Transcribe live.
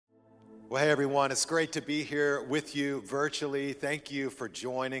Well, hey everyone, it's great to be here with you virtually. Thank you for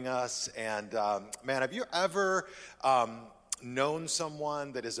joining us. And man, have you ever known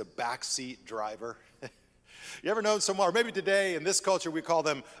someone that is a backseat driver? You ever known someone, or maybe today in this culture we call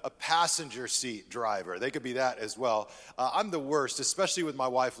them a passenger seat driver. They could be that as well. I'm the worst, especially with my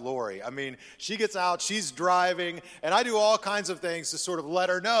wife, Lori. I mean, she gets out, she's driving, and I do all kinds of things to sort of let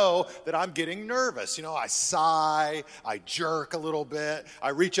her know that I'm getting nervous. You know, I sigh, I jerk a little bit, I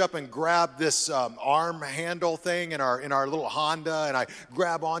reach up and grab this arm handle thing in our little Honda, and I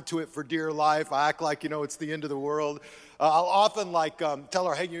grab onto it for dear life. I act like, it's the end of the world. I'll often tell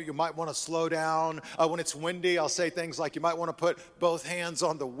her, hey, you might want to slow down. When it's windy, I'll say things like, you might want to put both hands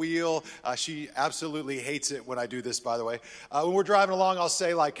on the wheel. She absolutely hates it when I do this, by the way. When we're driving along, I'll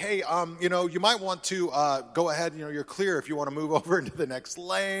say like, hey, you might want to go ahead. You're clear if you want to move over into the next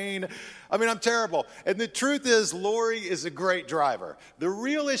lane. I mean, I'm terrible. And the truth is, Lori is a great driver. The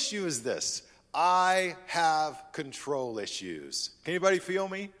real issue is this. I have control issues. Can anybody feel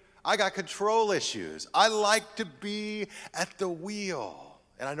me? I got control issues. I like to be at the wheel.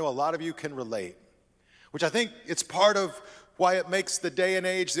 And I know a lot of you can relate, which I think it's part of why it makes the day and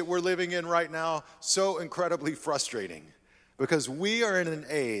age that we're living in right now so incredibly frustrating. Because we are in an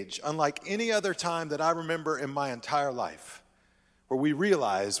age, unlike any other time that I remember in my entire life, where we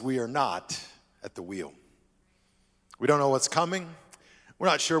realize we are not at the wheel. We don't know what's coming. We're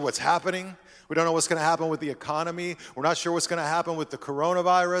not sure what's happening. We don't know what's going to happen with the economy. We're not sure what's going to happen with the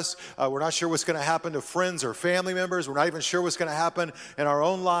coronavirus. We're not sure what's going to happen to friends or family members. We're not even sure what's going to happen in our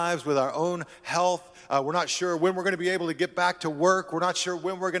own lives with our own health. We're not sure when we're going to be able to get back to work. We're not sure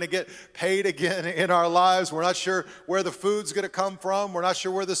when we're going to get paid again in our lives. We're not sure where the food's going to come from. We're not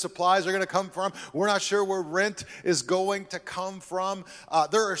sure where the supplies are going to come from. We're not sure where rent is going to come from.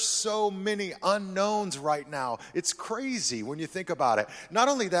 There are so many unknowns right now. It's crazy when you think about it. Not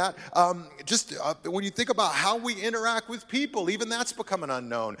only that, when you think about how we interact with people, even that's become an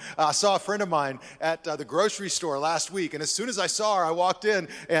unknown. I saw a friend of mine at the grocery store last week, and as soon as I saw her, I walked in,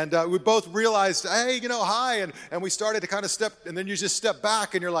 and we both realized, hey, hi, and we started to kind of step, and then you just step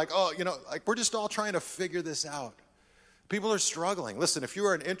back, and you're like, oh, we're just all trying to figure this out. People are struggling. Listen, if you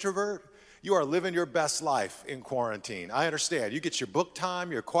are an introvert, you are living your best life in quarantine. I understand. You get your book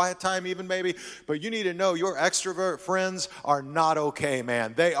time, your quiet time even maybe, but you need to know your extrovert friends are not okay,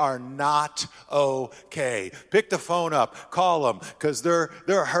 man. They are not okay. Pick the phone up, call them, because they're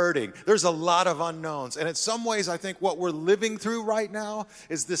hurting. There's a lot of unknowns. And in some ways, I think what we're living through right now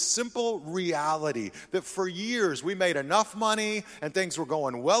is this simple reality that for years we made enough money and things were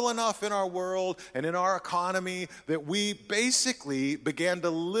going well enough in our world and in our economy that we basically began to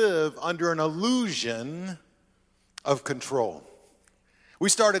live under an illusion of control. We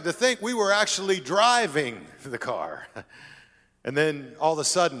started to think we were actually driving the car. And then all of a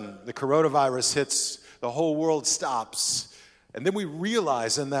sudden, the coronavirus hits, the whole world stops. And then we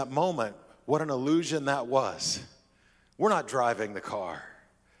realize in that moment what an illusion that was. We're not driving the car.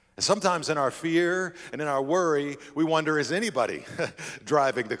 Sometimes in our fear and in our worry, we wonder, is anybody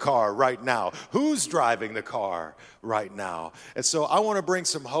driving the car right now? Who's driving the car right now? And so I want to bring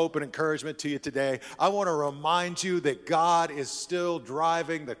some hope and encouragement to you today. I want to remind you that God is still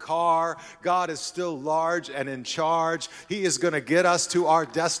driving the car. God is still large and in charge. He is going to get us to our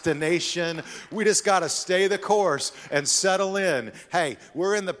destination. We just got to stay the course and settle in. Hey,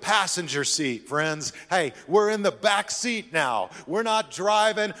 we're in the passenger seat, friends. Hey, we're in the back seat now. We're not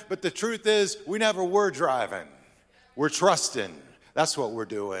driving. But the truth is, we never were driving. We're trusting. That's what we're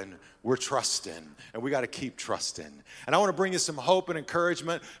doing. We're trusting. And we got to keep trusting. And I want to bring you some hope and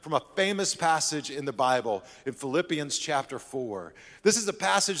encouragement from a famous passage in the Bible in Philippians chapter 4. This is a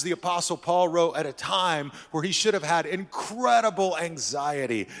passage the Apostle Paul wrote at a time where he should have had incredible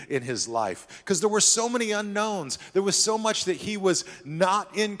anxiety in his life because there were so many unknowns. There was so much that he was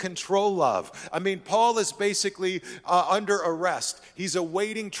not in control of. I mean, Paul is basically under arrest. He's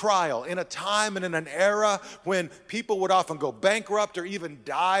awaiting trial in a time and in an era when people would often go bankrupt or even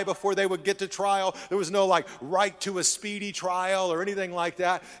die before they would get to trial. There was no right to a speedy trial or anything like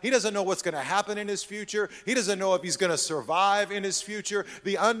that. He doesn't know what's going to happen in his future. He doesn't know if he's going to survive in his future.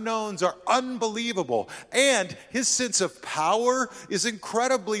 The unknowns are unbelievable. And his sense of power is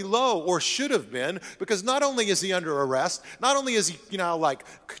incredibly low, or should have been, because not only is he under arrest, not only is he,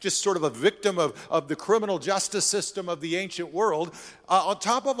 just sort of a victim of the criminal justice system of the ancient world, on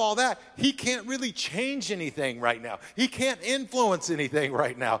top of all that, he can't really change anything right now. He can't influence anything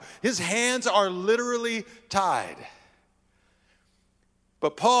right now. His hands are literally tied.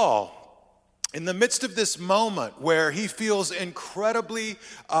 But Paul, in the midst of this moment where he feels incredibly,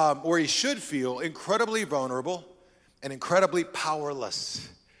 or he should feel incredibly vulnerable and incredibly powerless,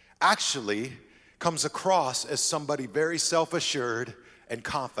 actually comes across as somebody very self-assured and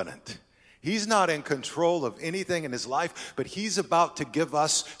confident. He's not in control of anything in his life, but he's about to give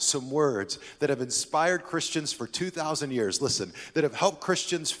us some words that have inspired Christians for 2,000 years. Listen, that have helped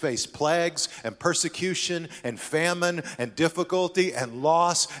Christians face plagues and persecution and famine and difficulty and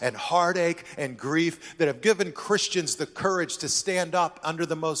loss and heartache and grief, that have given Christians the courage to stand up under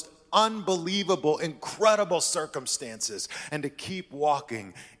the most unbelievable, incredible circumstances and to keep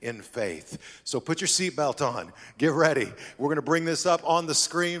walking in faith. So put your seatbelt on. Get ready. We're going to bring this up on the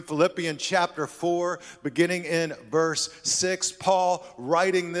screen. Philippians chapter 4, beginning in verse 6. Paul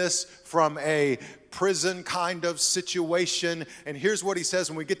writing this from a prison kind of situation. And here's what he says.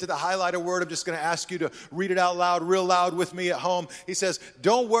 When we get to the highlighted word, I'm just going to ask you to read it out loud, real loud with me at home. He says,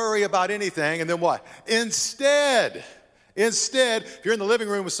 don't worry about anything. And then what? Instead, if you're in the living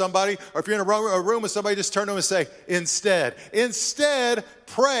room with somebody, or if you're in a room with somebody, just turn to them and say, instead,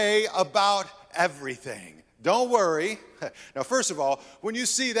 pray about everything. Don't worry. Now, first of all, when you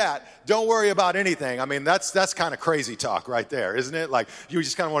see that, don't worry about anything. I mean, that's kind of crazy talk right there, isn't it? Like, you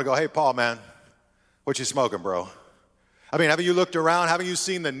just kind of want to go, hey, Paul, man, what you smoking, bro? I mean, haven't you looked around? Haven't you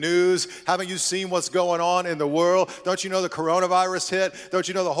seen the news? Haven't you seen what's going on in the world? Don't you know the coronavirus hit? Don't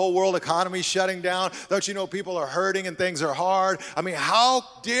you know the whole world economy is shutting down? Don't you know people are hurting and things are hard? I mean, how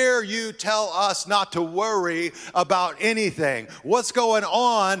dare you tell us not to worry about anything? What's going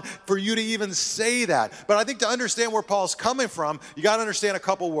on for you to even say that? But I think to understand where Paul's coming from, you got to understand a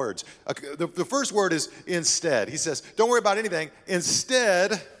couple words. The first word is instead. He says, don't worry about anything.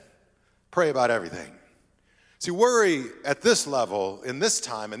 Instead, pray about everything. See, worry at this level, in this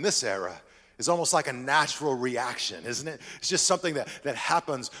time, in this era, is almost like a natural reaction, isn't it? It's just something that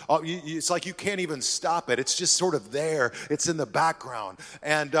happens. It's like you can't even stop it. It's just sort of there. It's in the background.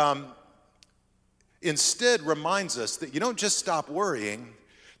 And instead reminds us that you don't just stop worrying,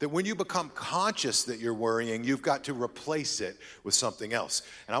 that when you become conscious that you're worrying, you've got to replace it with something else.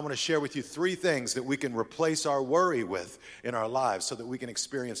 And I want to share with you 3 things that we can replace our worry with in our lives so that we can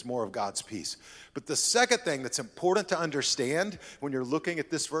experience more of God's peace. But the second thing that's important to understand when you're looking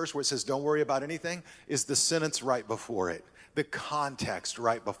at this verse where it says, don't worry about anything, is the sentence right before it. The context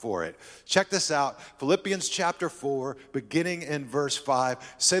right before it. Check this out. Philippians chapter 4, beginning in verse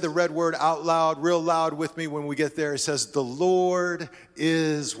 5. Say the red word out loud, real loud with me when we get there. It says, the Lord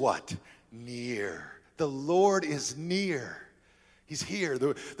is what? Near. The Lord is near. He's here.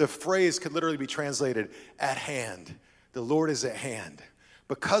 The phrase could literally be translated at hand. The Lord is at hand.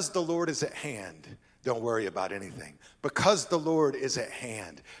 Because the Lord is at hand, don't worry about anything. Because the Lord is at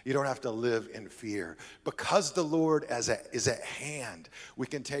hand, you don't have to live in fear. Because the Lord is at hand, we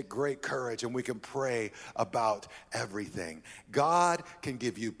can take great courage and we can pray about everything. God can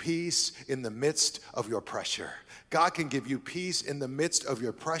give you peace in the midst of your pressure. God can give you peace in the midst of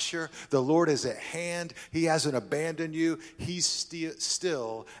your pressure. The Lord is at hand. He hasn't abandoned you. He's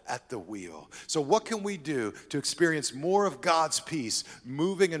still at the wheel. So what can we do to experience more of God's peace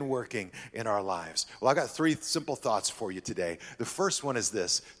moving and working in our lives? Well, I got 3 simple thoughts for you today. The first one is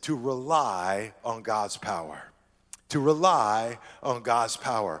this: to rely on God's power. To rely on God's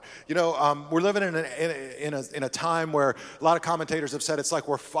power. You know, we're living in a time where a lot of commentators have said it's like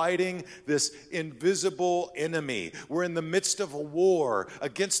we're fighting this invisible enemy. We're in the midst of a war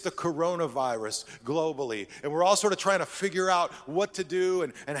against the coronavirus globally. And we're all sort of trying to figure out what to do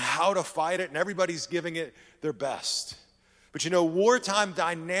and how to fight it. And everybody's giving it their best. But you know, wartime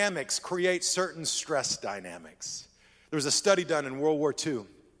dynamics create certain stress dynamics. There was a study done in World War II.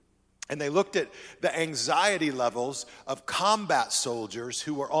 And they looked at the anxiety levels of combat soldiers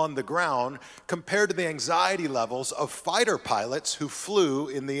who were on the ground compared to the anxiety levels of fighter pilots who flew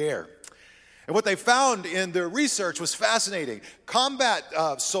in the air. And what they found in their research was fascinating. Combat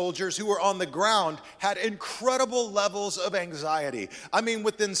soldiers who were on the ground had incredible levels of anxiety. I mean,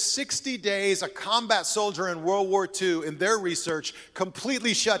 within 60 days, a combat soldier in World War II, in their research,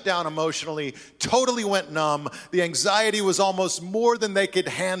 completely shut down emotionally, totally went numb. The anxiety was almost more than they could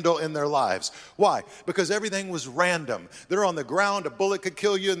handle in their lives. Why? Because everything was random. They're on the ground. A bullet could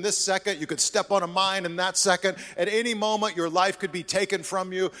kill you in this second. You could step on a mine in that second. At any moment, your life could be taken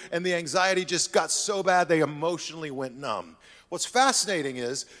from you, and the anxiety just got so bad they emotionally went numb. What's fascinating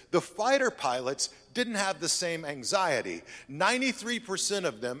is the fighter pilots didn't have the same anxiety. 93%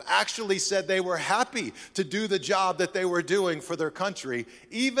 of them actually said they were happy to do the job that they were doing for their country,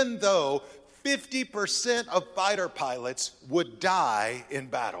 even though 50% of fighter pilots would die in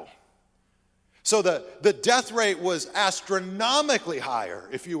battle. So the death rate was astronomically higher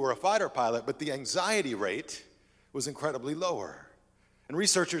if you were a fighter pilot, but the anxiety rate was incredibly lower. And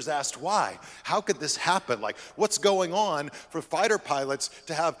researchers asked why. How could this happen? Like, what's going on for fighter pilots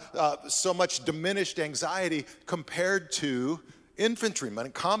to have so much diminished anxiety compared to infantrymen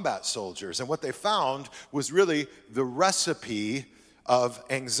and combat soldiers? And what they found was really the recipe of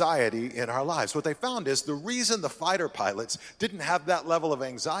anxiety in our lives. What they found is the reason the fighter pilots didn't have that level of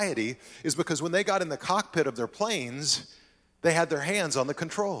anxiety is because when they got in the cockpit of their planes, they had their hands on the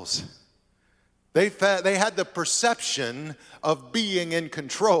controls. They had the perception of being in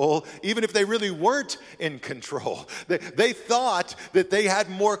control, even if they really weren't in control. They thought that they had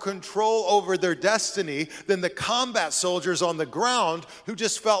more control over their destiny than the combat soldiers on the ground who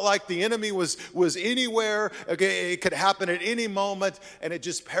just felt like the enemy was anywhere. It could happen at any moment, and it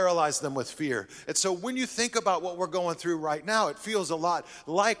just paralyzed them with fear. And so when you think about what we're going through right now, it feels a lot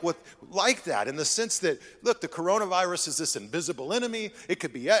like that, in the sense that, look, the coronavirus is this invisible enemy. It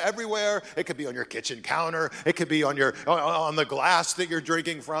could be everywhere. It could be on your kitchen counter. It could be on the glass that you're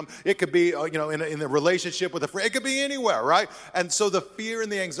drinking from. It could be in the relationship with a friend. It could be anywhere, right? And so the fear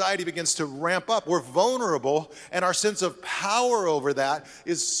and the anxiety begins to ramp up. We're vulnerable, and our sense of power over that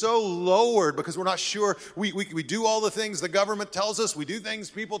is so lowered because we're not sure. We do all the things the government tells us. We do things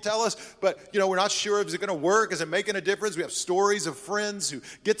people tell us, but we're not sure if it's going to work. Is it making a difference? We have stories of friends who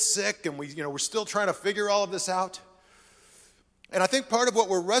get sick, and we're still trying to figure all of this out. And I think part of what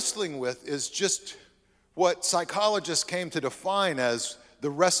we're wrestling with is just what psychologists came to define as the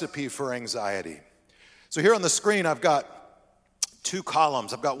recipe for anxiety. So here on the screen, I've got two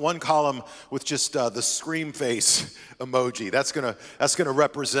columns. I've got one column with just the scream face emoji. That's gonna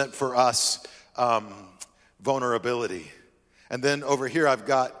represent for us vulnerability. And then over here, I've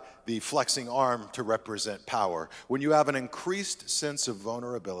got the flexing arm to represent power. When you have an increased sense of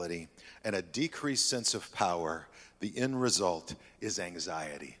vulnerability and a decreased sense of power, the end result is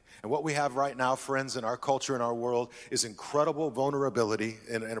anxiety. And what we have right now, friends, in our culture, in our world, is incredible vulnerability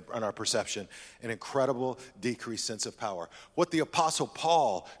in our perception, an incredible decreased sense of power. What the Apostle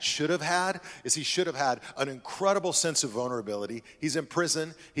Paul should have had is he should have had an incredible sense of vulnerability. He's in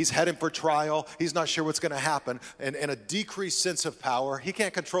prison. He's heading for trial. He's not sure what's going to happen. And a decreased sense of power. He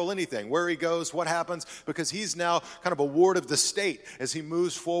can't control anything, where he goes, what happens, because he's now kind of a ward of the state as he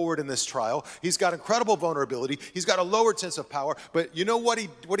moves forward in this trial. He's got incredible vulnerability. He's got a lowered sense of power. But you know what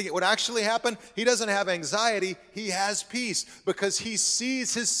actually happened? He doesn't have anxiety. He has peace because he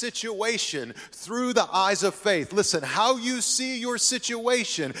sees his situation through the eyes of faith. Listen, how you see your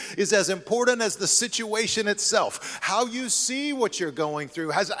situation is as important as the situation itself. How you see what you're going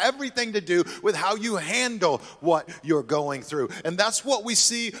through has everything to do with how you handle what you're going through. And that's what we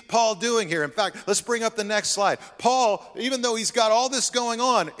see Paul doing here. In fact, let's bring up the next slide. Paul, even though he's got all this going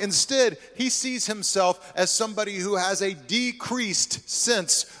on, instead, he sees himself as somebody who has a decreased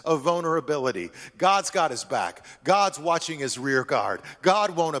sense of vulnerability. God's got his back. God's watching his rear guard.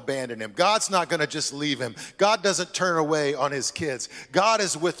 God won't abandon him. God's not going to just leave him. God doesn't turn away on his kids. God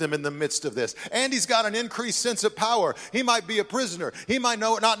is with him in the midst of this. And he's got an increased sense of power. He might be a prisoner. He might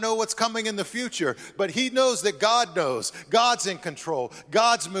not know what's coming in the future, but he knows that God knows. God's in control.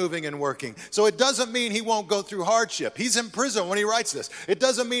 God's moving and working. So it doesn't mean he won't go through hardship. He's in prison when he writes this. It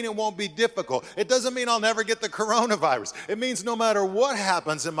doesn't mean it won't be difficult. It doesn't mean I'll never get the coronavirus. It means no matter what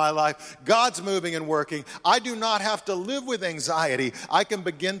happens in my life, God's moving and working. I do not have to live with anxiety. I can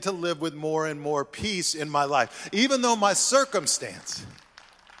begin to live with more and more peace in my life, even though my circumstance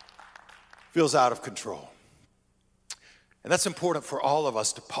feels out of control. And that's important for all of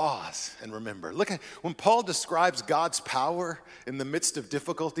us to pause and remember. Look at when Paul describes God's power in the midst of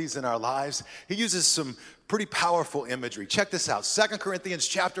difficulties in our lives, he uses some pretty powerful imagery. Check this out. 2 Corinthians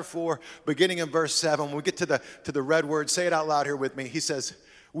chapter 4, beginning in verse 7. When we get to the red word, say it out loud here with me. He says,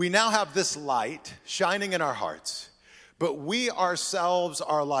 "We now have this light shining in our hearts, but we ourselves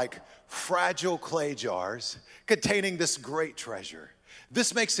are like fragile clay jars containing this great treasure.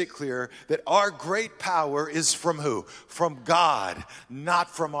 This makes it clear that our great power is from who? From God,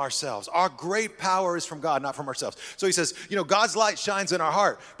 not from ourselves. Our great power is from God, not from ourselves." So he says, God's light shines in our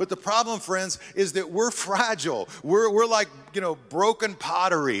heart. But the problem, friends, is that we're fragile. We're like, broken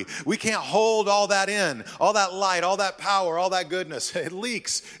pottery. We can't hold all that in, all that light, all that power, all that goodness. It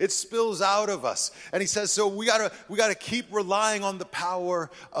leaks. It spills out of us. And he says, so we gotta keep relying on the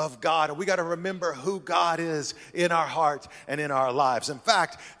power of God. And we gotta remember who God is in our heart and in our lives. In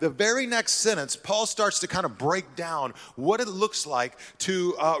fact, the very next sentence, Paul starts to kind of break down what it looks like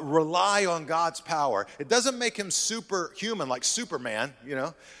to rely on God's power. It doesn't make him superhuman like Superman,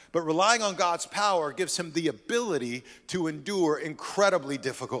 but relying on God's power gives him the ability to endure incredibly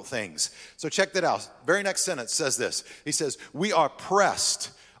difficult things. So check that out. Very next sentence says this. He says, "We are pressed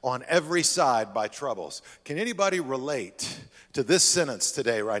on every side by troubles. Can anybody relate to this sentence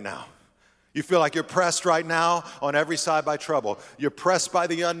today, right now? You feel like you're pressed right now on every side by trouble. You're pressed by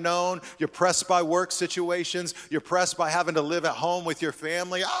the unknown. You're pressed by work situations. You're pressed by having to live at home with your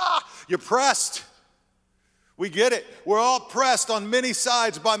family. You're pressed. We get it. We're all pressed on many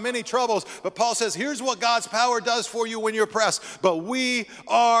sides by many troubles. But Paul says, here's what God's power does for you when you're pressed. But we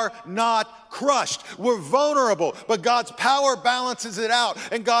are not crushed. We're vulnerable, but God's power balances it out.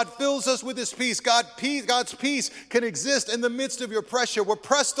 And God fills us with his peace. God's peace can exist in the midst of your pressure. We're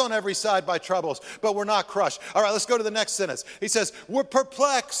pressed on every side by troubles, but we're not crushed. All right, let's go to the next sentence. He says, we're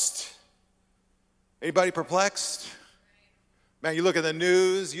perplexed. Anybody perplexed? Man, you look at the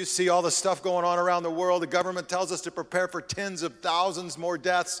news, you see all the stuff going on around the world. The government tells us to prepare for tens of thousands more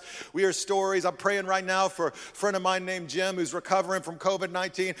deaths. We hear stories. I'm praying right now for a friend of mine named Jim who's recovering from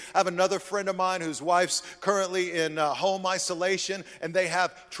COVID-19. I have another friend of mine whose wife's currently in home isolation, and they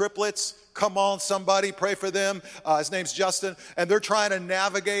have triplets. Come on, somebody, pray for them. His name's Justin, and they're trying to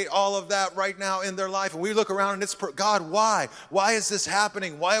navigate all of that right now in their life. And we look around and it's, God, why? Why is this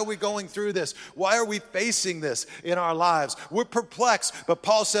happening? Why are we going through this? Why are we facing this in our lives? We're perplexed, but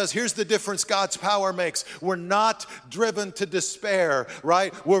Paul says, here's the difference God's power makes. We're not driven to despair,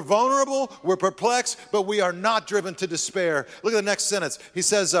 right? We're vulnerable, we're perplexed, but we are not driven to despair. Look at the next sentence. He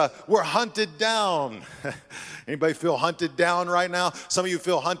says, we're hunted down. Anybody feel hunted down right now? Some of you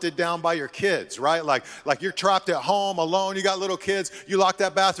feel hunted down by your kids, right? Like you're trapped at home alone. You got little kids. You lock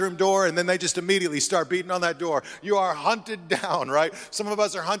that bathroom door, and then they just immediately start beating on that door. You are hunted down, right? Some of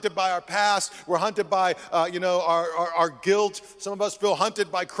us are hunted by our past. We're hunted by, our guilt. Some of us feel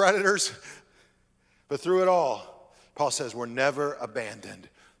hunted by creditors. But through it all, Paul says we're never abandoned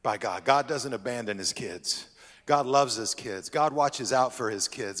by God. God doesn't abandon his kids. God loves his kids. God watches out for his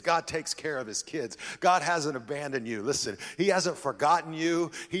kids. God takes care of his kids. God hasn't abandoned you. Listen, he hasn't forgotten you.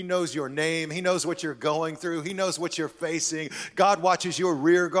 He knows your name. He knows what you're going through. He knows what you're facing. God watches your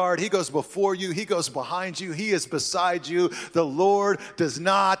rear guard. He goes before you. He goes behind you. He is beside you. The Lord does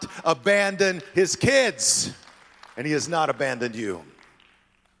not abandon his kids, and he has not abandoned you.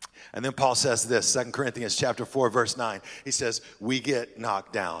 And then Paul says this, 2 Corinthians chapter 4, verse 9. He says, we get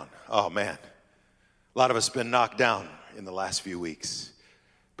knocked down. Oh, man. A lot of us have been knocked down in the last few weeks.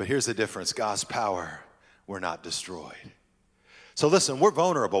 But here's the difference. God's power, we're not destroyed. So listen, we're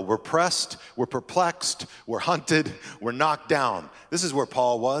vulnerable. We're pressed. We're perplexed. We're hunted. We're knocked down. This is where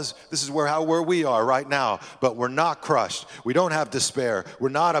Paul was. This is where we are right now. But we're not crushed. We don't have despair. We're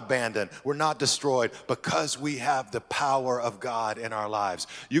not abandoned. We're not destroyed because we have the power of God in our lives.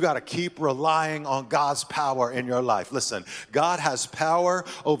 You got to keep relying on God's power in your life. Listen, God has power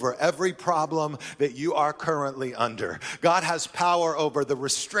over every problem that you are currently under. God has power over the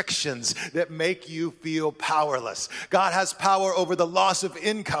restrictions that make you feel powerless. God has power over the loss of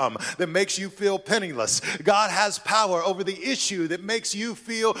income that makes you feel penniless. God has power over the issue that makes you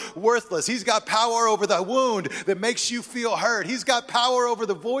feel worthless. He's got power over the wound that makes you feel hurt. He's got power over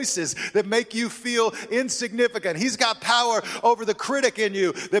the voices that make you feel insignificant. He's got power over the critic in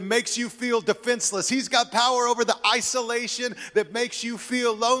you that makes you feel defenseless. He's got power over the isolation that makes you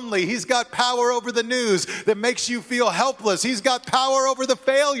feel lonely. He's got power over the news that makes you feel helpless. He's got power over the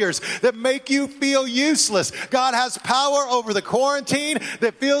failures that make you feel useless. God has power over the quarantine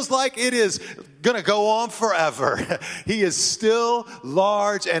that feels like it is going to go on forever. He is still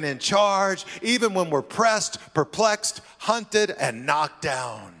large and in charge, even when we're pressed, perplexed, hunted, and knocked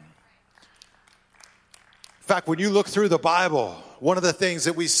down. In fact, when you look through the Bible, one of the things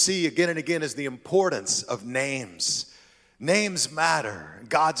that we see again and again is the importance of names. Names matter.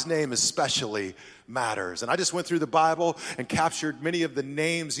 God's name especially matters. And I just went through the Bible and captured many of the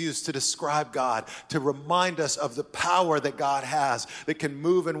names used to describe God, to remind us of the power that God has that can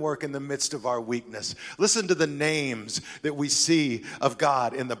move and work in the midst of our weakness. Listen to the names that we see of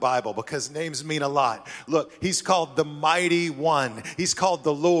God in the Bible, because names mean a lot. Look, he's called the Mighty One. He's called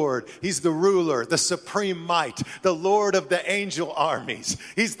the Lord. He's the ruler, the supreme might, the Lord of the angel armies.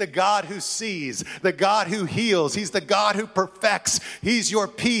 He's the God who sees, the God who heals. He's the God who perfects. He's your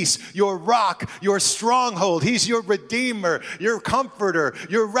peace, your rock, your stronghold. He's your redeemer, your comforter,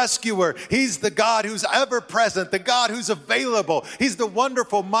 your rescuer. He's the God who's ever present, the God who's available. He's the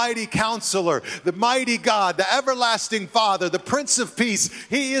wonderful, mighty counselor, the mighty God, the everlasting Father, the Prince of Peace.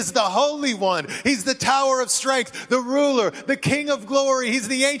 He is the Holy One. He's the Tower of Strength, the ruler, the King of Glory. He's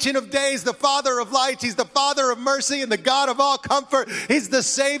the Ancient of Days, the Father of Lights. He's the Father of Mercy and the God of all comfort. He's the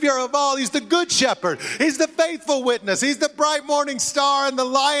Savior of all. He's the Good Shepherd. He's the faithful witness. He's the bright morning star and the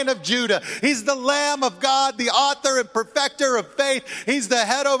Lion of Judah. He's the Lamb of God, the author and perfecter of faith. He's the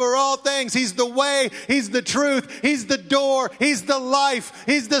head over all things. He's the way. He's the truth. He's the door. He's the life.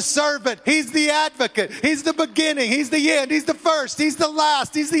 He's the servant. He's the advocate. He's the beginning. He's the end. He's the first. He's the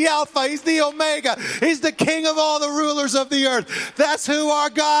last. He's the Alpha. He's the Omega. He's the King of all the rulers of the earth. That's who our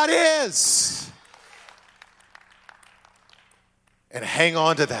God is. And hang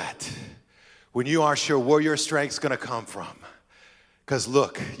on to that when you aren't sure where your strength's going to come from. Because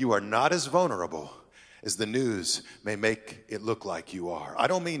look, you are not as vulnerable as the news may make it look like you are. I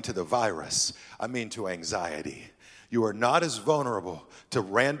don't mean to the virus. I mean to anxiety. You are not as vulnerable to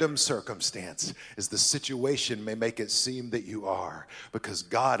random circumstance as the situation may make it seem that you are, because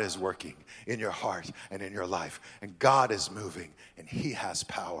God is working in your heart and in your life, and God is moving, and He has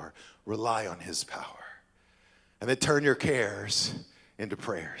power. Rely on His power. And then turn your cares into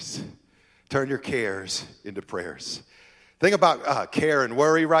prayers. Turn your cares into prayers. Thing about care and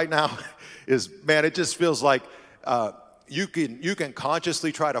worry right now is, man, it just feels like you can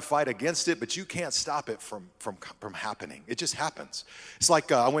consciously try to fight against it, but you can't stop it from happening. It just happens. It's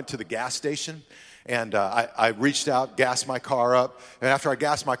like I went to the gas station, and I reached out, gassed my car up, and after I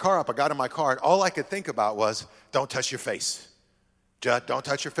gassed my car up, I got in my car, and all I could think about was, don't touch your face. Jud, don't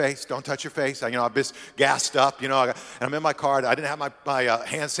touch your face. Don't touch your face. I've just gassed up, and I'm in my car. I didn't have my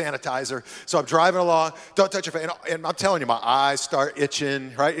hand sanitizer, so I'm driving along. Don't touch your face. And I'm telling you, my eyes start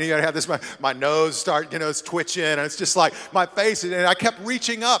itching, right? And you gotta have this, my nose start, it's twitching, and it's just like my face. And I kept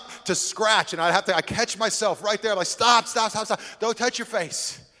reaching up to scratch, and I catch myself right there, like, stop. Don't touch your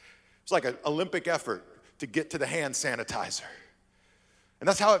face. It's like an Olympic effort to get to the hand sanitizer. And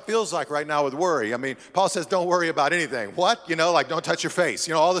that's how it feels like right now with worry. Paul says, don't worry about anything. What? Don't touch your face.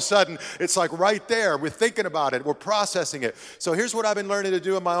 All of a sudden, it's like right there. We're thinking about it. We're processing it. So here's what I've been learning to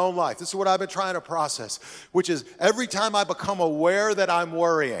do in my own life. This is what I've been trying to process, which is every time I become aware that I'm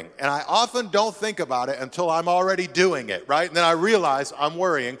worrying, and I often don't think about it until I'm already doing it, right? And then I realize I'm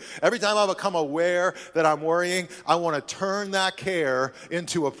worrying. Every time I become aware that I'm worrying, I want to turn that care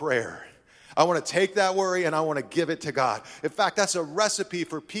into a prayer. I want to take that worry and I want to give it to God. In fact, that's a recipe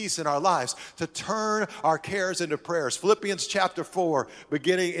for peace in our lives, to turn our cares into prayers. Philippians chapter 4,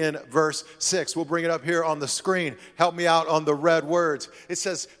 beginning in verse 6. We'll bring it up here on the screen. Help me out on the red words. It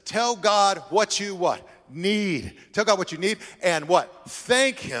says, tell God what you need. Tell God what you need and what?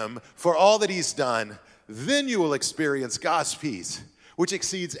 Thank Him for all that He's done. Then you will experience God's peace, which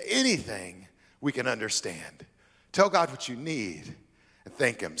exceeds anything we can understand. Tell God what you need and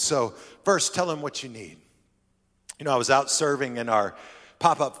thank Him. So first, tell Him what you need. I was out serving in our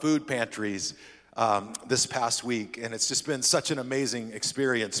pop-up food pantries this past week, and it's just been such an amazing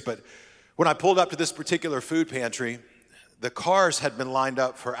experience. But when I pulled up to this particular food pantry, the cars had been lined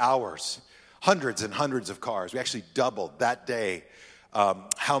up for hours, hundreds and hundreds of cars. We actually doubled that day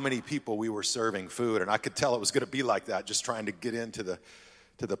how many people we were serving food, and I could tell it was going to be like that, just trying to get into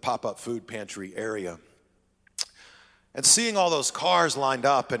the pop-up food pantry area. And seeing all those cars lined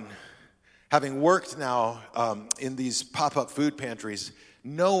up, and having worked now in these pop-up food pantries,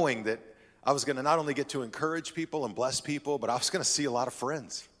 knowing that I was going to not only get to encourage people and bless people, but I was going to see a lot of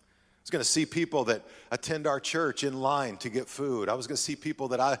friends. I was going to see people that attend our church in line to get food. I was going to see people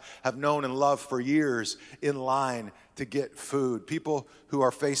that I have known and loved for years in line to get food. People who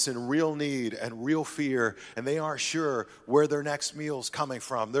are facing real need and real fear, and they aren't sure where their next meal's coming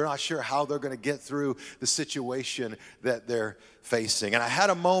from. They're not sure how they're going to get through the situation that they're facing. And I had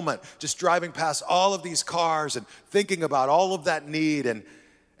a moment just driving past all of these cars and thinking about all of that need, and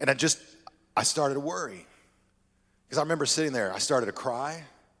I started to worry. Because I remember sitting there, I started to cry.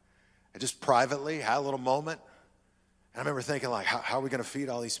 I just privately had a little moment. And I remember thinking, like, how are we going to feed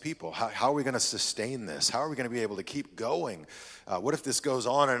all these people? How are we going to sustain this? How are we going to be able to keep going? What if this goes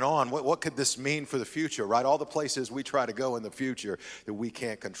on and on? What could this mean for the future, right? All the places we try to go in the future that we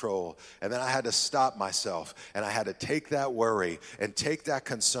can't control. And then I had to stop myself, and I had to take that worry and take that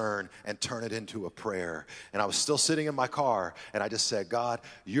concern and turn it into a prayer. And I was still sitting in my car, and I just said, God,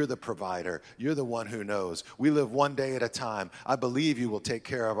 you're the provider. You're the one who knows. We live one day at a time. I believe you will take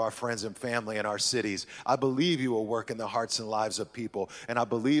care of our friends and family in our cities. I believe you will work in the hearts and lives of people. And I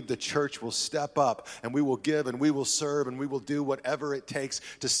believe the church will step up, and we will give, and we will serve, and we will do whatever it takes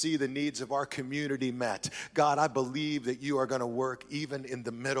to see the needs of our community met. God, I believe that you are going to work even in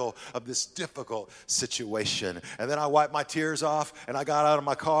the middle of this difficult situation. And then I wiped my tears off, and I got out of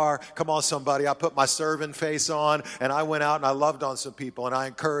my car. Come on, somebody. I put my servant face on, and I went out and I loved on some people, and I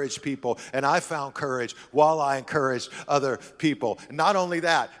encouraged people, and I found courage while I encouraged other people. And not only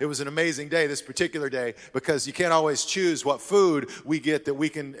that, it was an amazing day, this particular day, because you can't always choose what food we get that we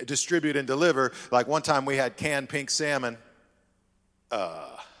can distribute and deliver. Like one time we had canned pink salmon.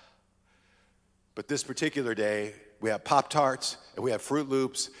 But this particular day, we had Pop-Tarts and we had Fruit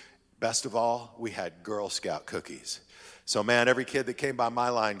Loops. Best of all, we had Girl Scout cookies. So, man, every kid that came by my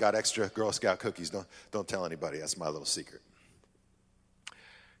line got extra Girl Scout cookies. Don't tell anybody. That's my little secret.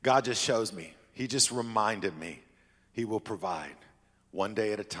 God just shows me. He just reminded me he will provide one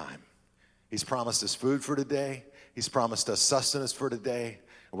day at a time. He's promised us food for today. He's promised us sustenance for today.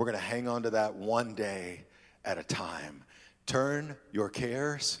 And we're going to hang on to that one day at a time. Turn your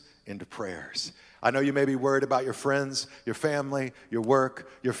cares into prayers. I know you may be worried about your friends, your family, your work,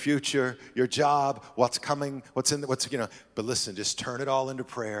 your future, your job, what's coming, but listen, just turn it all into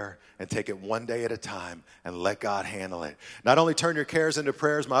prayer and take it one day at a time and let God handle it. Not only turn your cares into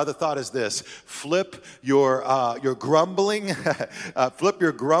prayers, my other thought is this: flip your grumbling, flip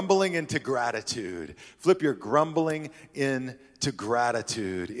your grumbling into gratitude. Flip your grumbling into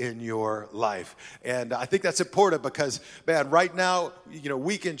gratitude in your life. And I think that's important because, man, right now,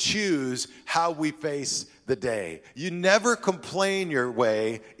 we can choose how we face the day. You never complain your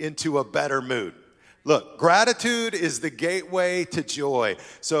way into a better mood. Look, gratitude is the gateway to joy.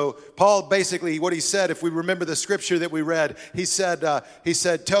 So Paul basically, what he said, if we remember the scripture that we read, he said,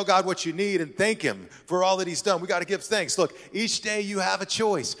 tell God what you need and thank him for all that he's done. We got to give thanks. Look, each day you have a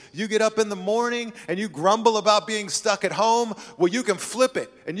choice. You get up in the morning and you grumble about being stuck at home. Well, you can flip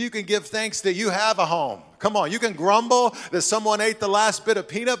it and you can give thanks that you have a home. Come on, you can grumble that someone ate the last bit of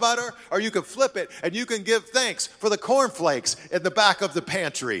peanut butter, or you can flip it and you can give thanks for the cornflakes in the back of the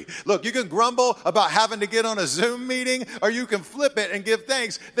pantry. Look, you can grumble about having to get on a Zoom meeting, or you can flip it and give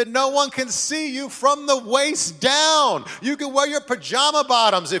thanks that no one can see you from the waist down. You can wear your pajama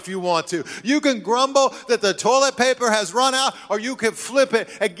bottoms if you want to. You can grumble that the toilet paper has run out, or you can flip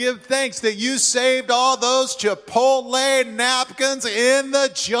it and give thanks that you saved all those Chipotle napkins in the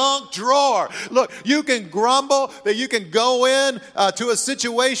junk drawer. Look, you can grumble that you can go in to a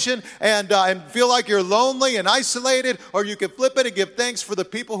situation and feel like you're lonely and isolated, or you can flip it and give thanks for the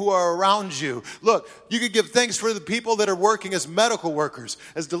people who are around you. Look, you can give thanks for the people that are working as medical workers,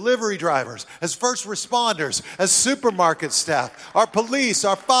 as delivery drivers, as first responders, as supermarket staff, our police,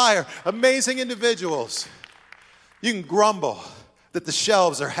 our fire, amazing individuals. You can grumble that the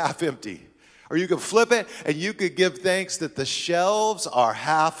shelves are half empty. Or you can flip it and you could give thanks that the shelves are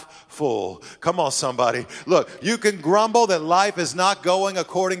half full. Come on, somebody. Look, you can grumble that life is not going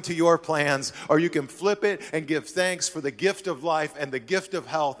according to your plans, or you can flip it and give thanks for the gift of life and the gift of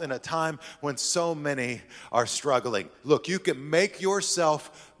health in a time when so many are struggling. Look, you can make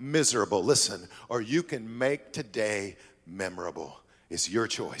yourself miserable, listen, or you can make today memorable. It's your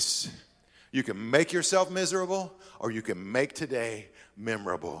choice. You can make yourself miserable, or you can make today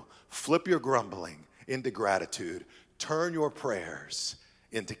memorable. Flip your grumbling into gratitude. Turn your prayers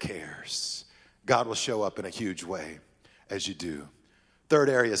into cares. God will show up in a huge way as you do. Third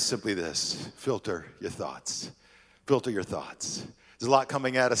area is simply this: filter your thoughts. Filter your thoughts. There's a lot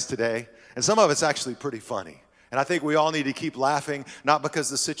coming at us today, and some of it's actually pretty funny. And I think we all need to keep laughing, not because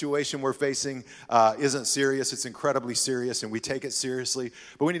the situation we're facing isn't serious. It's incredibly serious, and we take it seriously.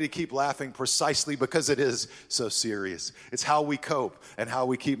 But we need to keep laughing precisely because it is so serious. It's how we cope and how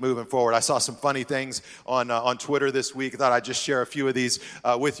we keep moving forward. I saw some funny things on Twitter this week. I thought I'd just share a few of these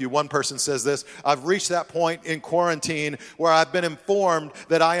with you. One person says this: I've reached that point in quarantine where I've been informed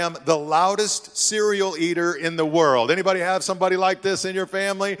that I am the loudest cereal eater in the world. Anybody have somebody like this in your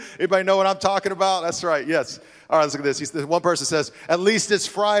family? Anybody know what I'm talking about? That's right, yes. All right, let's look at this. One person says, at least it's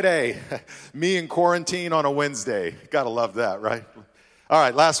Friday. Me in quarantine on a Wednesday. Gotta love that, right? All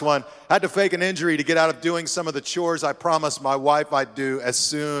right, last one. I had to fake an injury to get out of doing some of the chores I promised my wife I'd do as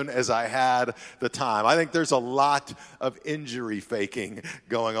soon as I had the time. I think there's a lot of injury faking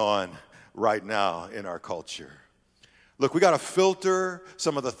going on right now in our culture. Look, we got to filter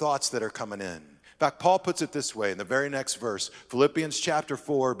some of the thoughts that are coming in. In fact, Paul puts it this way in the very next verse, Philippians chapter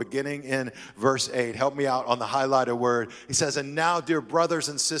 4, beginning in verse 8. Help me out on the highlighted word. He says, and now, dear brothers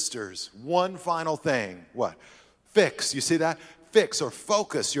and sisters, one final thing. What? Fix. You see that? Fix or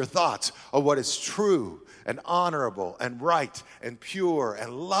focus your thoughts on what is true and honorable and right and pure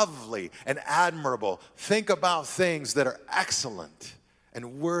and lovely and admirable. Think about things that are excellent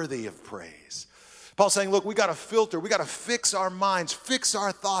and worthy of praise. Paul's saying, look, we got to filter. We got to fix our minds, fix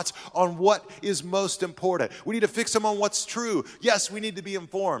our thoughts on what is most important. We need to fix them on what's true. Yes, we need to be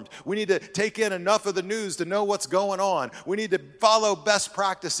informed. We need to take in enough of the news to know what's going on. We need to follow best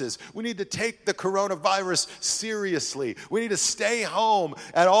practices. We need to take the coronavirus seriously. We need to stay home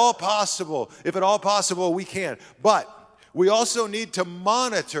at all possible. If at all possible, we can. But we also need to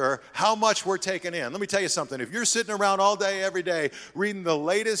monitor how much we're taking in. Let me tell you something. If you're sitting around all day, every day, reading the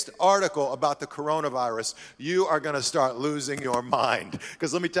latest article about the coronavirus, you are going to start losing your mind.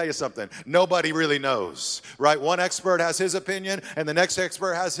 Because let me tell you something. Nobody really knows, right? One expert has his opinion, and the next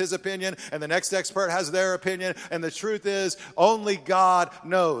expert has his opinion, and the next expert has their opinion. And the truth is, only God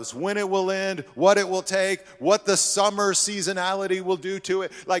knows when it will end, what it will take, what the summer seasonality will do to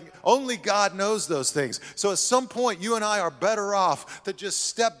it. Like, only God knows those things. So at some point, you and I are better off to just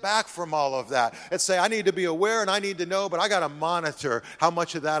step back from all of that and say, I need to be aware and I need to know, but I got to monitor how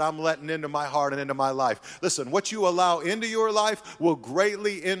much of that I'm letting into my heart and into my life. Listen, what you allow into your life will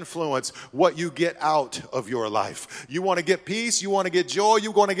greatly influence what you get out of your life. You want to get peace, you want to get joy,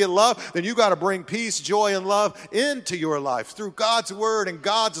 you want to get love, then you got to bring peace, joy, and love into your life through God's word and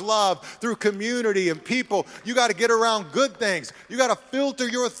God's love, through community and people. You got to get around good things. You got to filter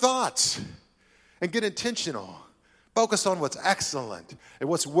your thoughts and get intentional. Focus on what's excellent and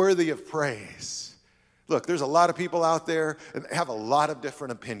what's worthy of praise. Look, there's a lot of people out there that have a lot of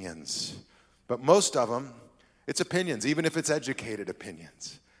different opinions. But most of them, it's opinions, even if it's educated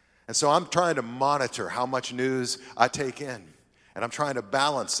opinions. And so I'm trying to monitor how much news I take in. And I'm trying to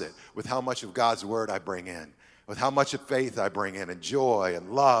balance it with how much of God's word I bring in, with how much of faith I bring in, and joy and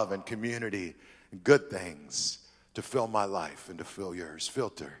love and community and good things to fill my life and to fill yours.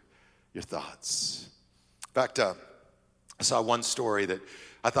 Filter your thoughts. In fact, I saw one story that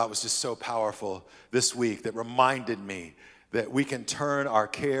I thought was just so powerful this week that reminded me that we can turn our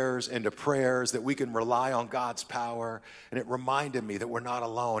cares into prayers, that we can rely on God's power. And it reminded me that we're not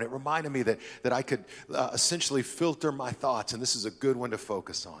alone. It reminded me that I could essentially filter my thoughts, and this is a good one to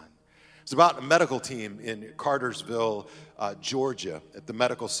focus on. It's about a medical team in Cartersville, Georgia, at the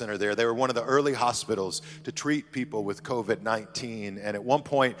medical center there. They were one of the early hospitals to treat people with COVID-19. And at one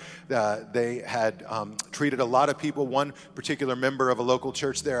point, they had treated a lot of people. One particular member of a local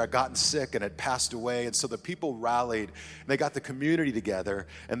church there had gotten sick and had passed away. And so the people rallied, and they got the community together,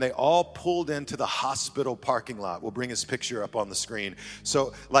 and they all pulled into the hospital parking lot. We'll bring his picture up on the screen.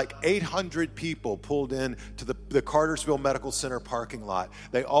 So like 800 people pulled in to the Cartersville Medical Center parking lot.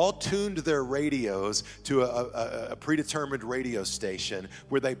 They all tuned their radios to a predetermined radio station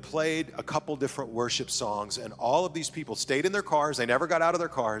where they played a couple different worship songs, and all of these people stayed in their cars. They never got out of their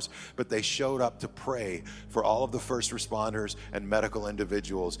cars, but they showed up to pray for all of the first responders and medical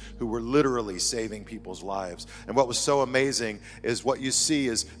individuals who were literally saving people's lives. And what was so amazing is what you see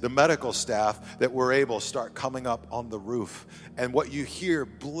is the medical staff that were able to start coming up on the roof, and what you hear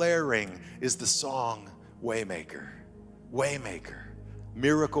blaring is the song Waymaker, Waymaker,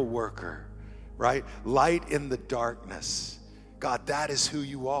 Miracle Worker, right? Light in the darkness. God, that is who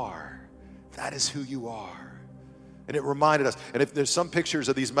you are. That is who you are. And it reminded us, and if there's some pictures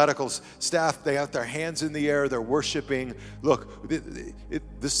of these medical staff, they have their hands in the air, they're worshiping. Look,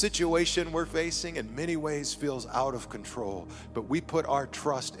 the situation we're facing in many ways feels out of control, but we put our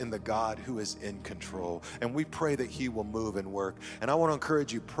trust in the God who is in control, and we pray that he will move and work. And I want to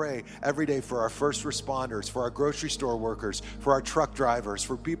encourage you, pray every day for our first responders, for our grocery store workers, for our truck drivers,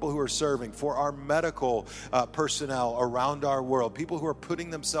 for people who are serving, for our medical personnel around our world, people who are putting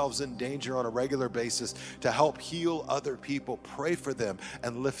themselves in danger on a regular basis to help heal other people. Pray for them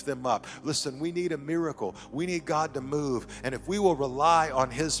and lift them up. Listen, we need a miracle. We need God to move. And if we will rely on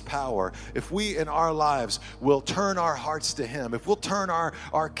his power, if we in our lives will turn our hearts to him, if we'll turn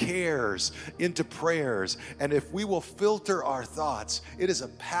our cares into prayers, and if we will filter our thoughts, it is a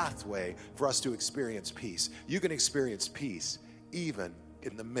pathway for us to experience peace. You can experience peace even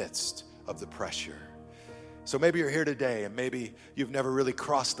in the midst of the pressure. So maybe you're here today and maybe you've never really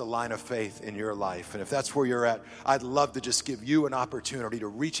crossed the line of faith in your life. And if that's where you're at, I'd love to just give you an opportunity to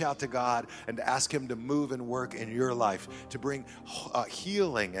reach out to God and to ask him to move and work in your life, to bring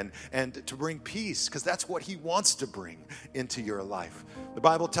healing and to bring peace, because that's what he wants to bring into your life. The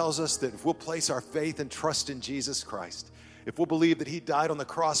Bible tells us that if we'll place our faith and trust in Jesus Christ, if we'll believe that he died on the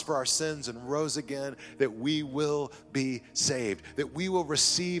cross for our sins and rose again, that we will be saved, that we will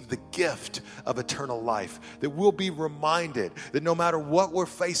receive the gift of eternal life, that we'll be reminded that no matter what we're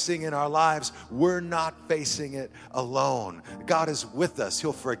facing in our lives, we're not facing it alone. God is with us.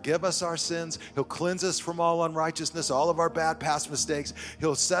 He'll forgive us our sins. He'll cleanse us from all unrighteousness, all of our bad past mistakes.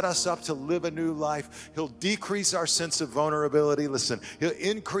 He'll set us up to live a new life. He'll decrease our sense of vulnerability. Listen, he'll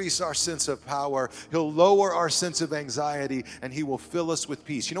increase our sense of power. He'll lower our sense of anxiety, and he will fill us with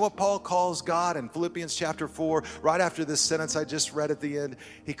peace. You know what Paul calls God in Philippians chapter 4, right after this sentence I just read at the end?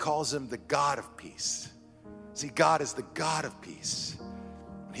 He calls him the God of peace. See, God is the God of peace,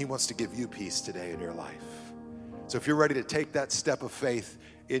 and he wants to give you peace today in your life. So if you're ready to take that step of faith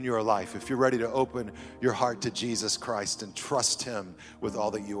in your life, if you're ready to open your heart to Jesus Christ and trust him with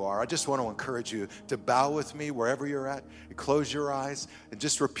all that you are, I just want to encourage you to bow with me wherever you're at and close your eyes and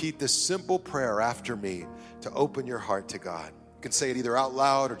just repeat this simple prayer after me to open your heart to God. You can say it either out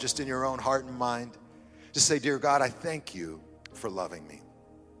loud or just in your own heart and mind. Just say, dear God, I thank you for loving me.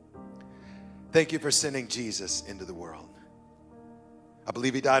 Thank you for sending Jesus into the world. I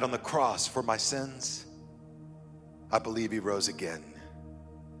believe he died on the cross for my sins. I believe he rose again.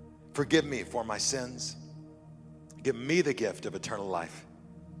 Forgive me for my sins. Give me the gift of eternal life.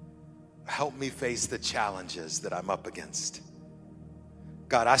 Help me face the challenges that I'm up against.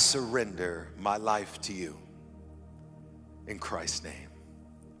 God, I surrender my life to you in Christ's name.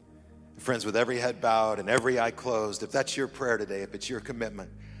 Friends, with every head bowed and every eye closed, if that's your prayer today, if it's your commitment,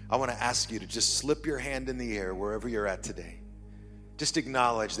 I want to ask you to just slip your hand in the air wherever you're at today. Just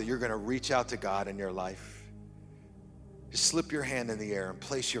acknowledge that you're going to reach out to God in your life. Just slip your hand in the air and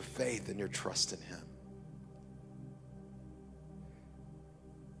place your faith and your trust in him.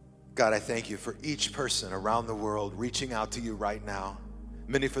 God, I thank you for each person around the world reaching out to you right now,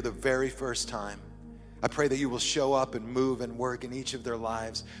 many for the very first time. I pray that you will show up and move and work in each of their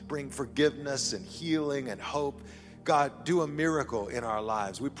lives, bring forgiveness and healing and hope. God, do a miracle in our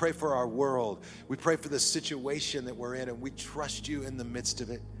lives. We pray for our world. We pray for the situation that we're in, and we trust you in the midst of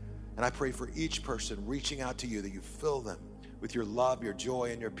it. And I pray for each person reaching out to you that you fill them with your love, your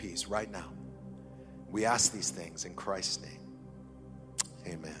joy, and your peace right now. We ask these things in Christ's name.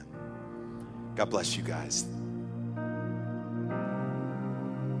 Amen. God bless you guys.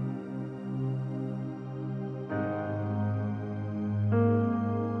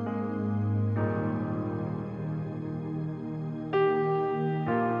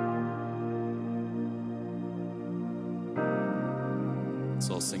 Let's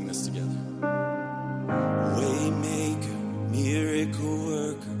all sing this together. Waymaker, miracle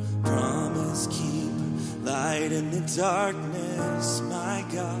worker, promise keeper, light in the darkness, my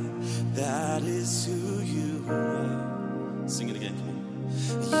God, that is who you are. Sing it again, come on.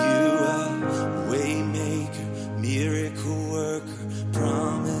 You are waymaker, miracle worker,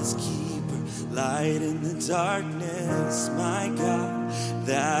 promise keeper, light in the darkness, my God,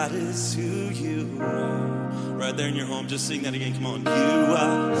 that is who you are. Right there in your home, just sing that again, come on. You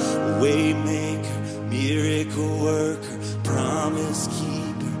are waymaker, miracle worker, promise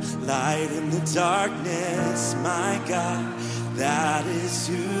keeper, light in the darkness, my God, that is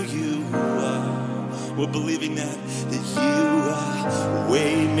who you are. We're believing that you are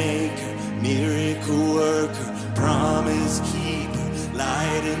waymaker, miracle worker, promise keeper,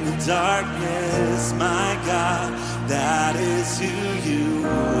 light in the darkness, my God, that is who you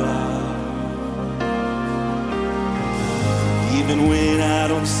are. Even when I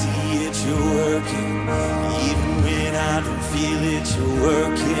don't see it, you're working. Even when I don't feel it, you're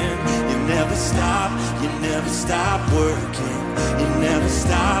working. You never stop working. You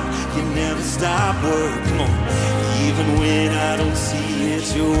never stop working. Come on. Even when I don't see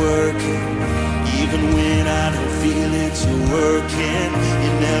it, you're working. Even when I don't feel it, you're working.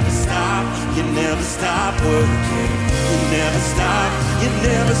 You never stop working. You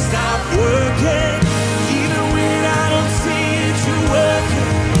never stop working. Even when I don't see it, you're working.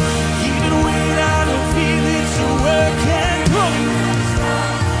 Even when I don't feel it, you're working.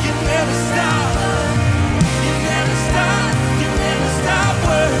 You never stop. You never stop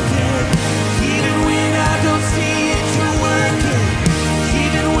working. Even when I don't see it, you're working.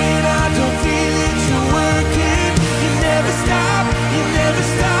 Even when I don't feel it, you're working. You never stop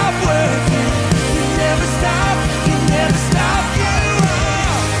working. You never stop. You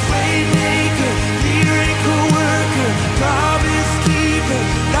are waymaker,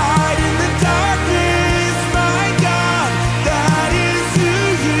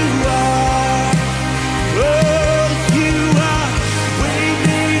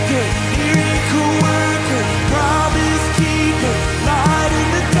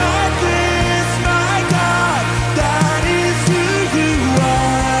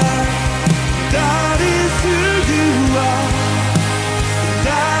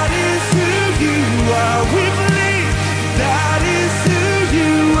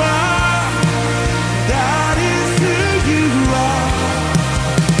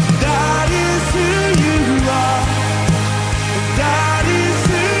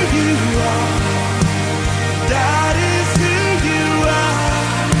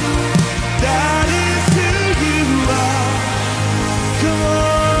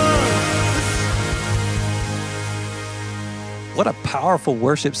 powerful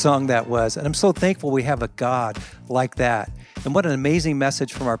worship song that was. And I'm so thankful we have a God like that. And what an amazing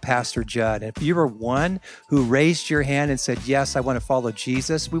message from our pastor, Jud. And if you were one who raised your hand and said, yes, I want to follow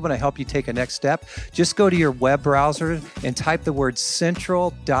Jesus, we want to help you take a next step. Just go to your web browser and type the word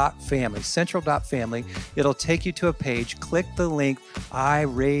central.family, central.family. It'll take you to a page. Click the link, I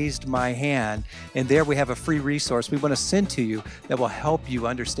raised my hand. And there we have a free resource we want to send to you that will help you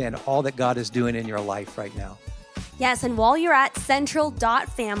understand all that God is doing in your life right now. Yes, and while you're at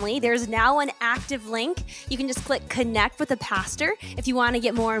central.family, there's now an active link. You can just click connect with a pastor if you want to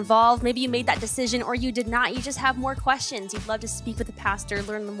get more involved. Maybe you made that decision or you did not. You just have more questions. You'd love to speak with a pastor,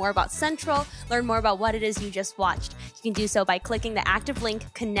 learn more about Central, learn more about what it is you just watched. You can do so by clicking the active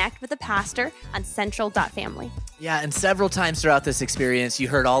link connect with a pastor on central.family. Yeah, and several times throughout this experience, you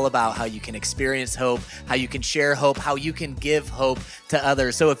heard all about how you can experience hope, how you can share hope, how you can give hope to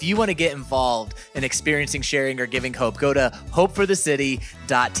others. So if you want to get involved in experiencing, sharing, or giving hope, go to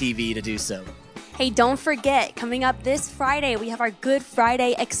hopeforthecity.tv to do so. Hey, don't forget, coming up this Friday, we have our Good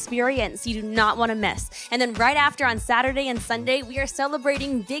Friday experience you do not want to miss. And then right after on Saturday and Sunday, we are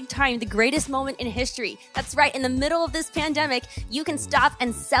celebrating big time, the greatest moment in history. That's right, in the middle of this pandemic, you can stop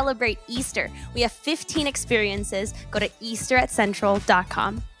and celebrate Easter. We have 15 experiences. Go to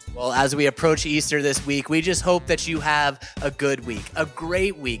easter@central.com. Well, as we approach Easter this week, we just hope that you have a good week, a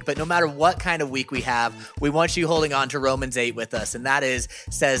great week. But no matter what kind of week we have, we want you holding on to Romans 8 with us. And that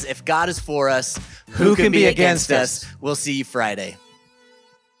says, if God is for us, who can be against us? We'll see you Friday.